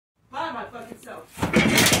fucking self.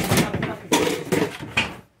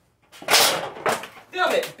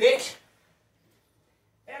 Film it, bitch.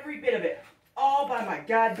 Every bit of it. All by my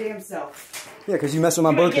goddamn self. Yeah, because you messed with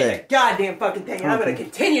my birthday. Get the goddamn fucking thing, and I'm gonna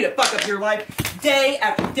continue to fuck up your life day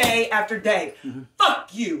after day after day.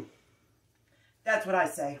 Fuck you. That's what I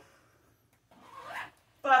say.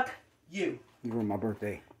 Fuck you. You ruined my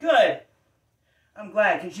birthday. Good. I'm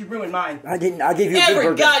glad, because you ruined mine. I didn't. I gave you a good birthday.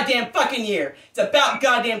 Every goddamn fucking year. It's about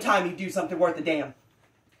goddamn time you do something worth a damn.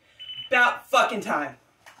 About fucking time.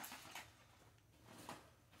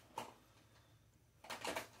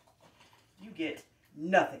 You get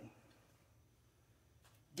nothing.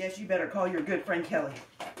 Guess you better call your good friend Kelly.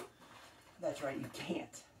 That's right, you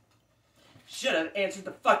can't. Should have answered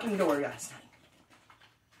the fucking door last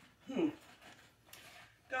night.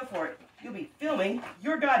 Go for it. You'll be filming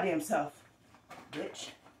your goddamn self,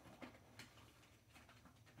 bitch.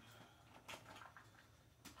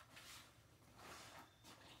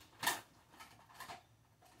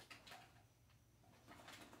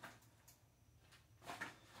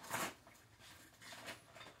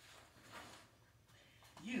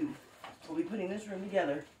 You will be putting this room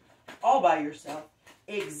together all by yourself,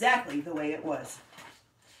 exactly the way it was.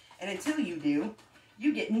 And until you do,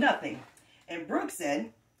 you get nothing. And Brooke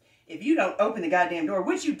said, if you don't open the goddamn door,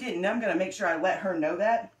 which you didn't, I'm going to make sure I let her know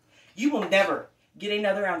that, you will never get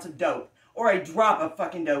another ounce of dope or a drop of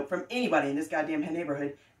fucking dope from anybody in this goddamn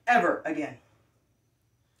neighborhood ever again.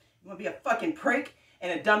 You want to be a fucking prick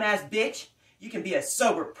and a dumbass bitch? You can be a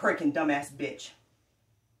sober prick and dumbass bitch.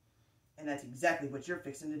 And that's exactly what you're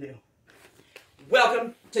fixing to do.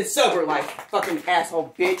 Welcome to sober life, fucking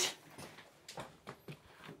asshole bitch.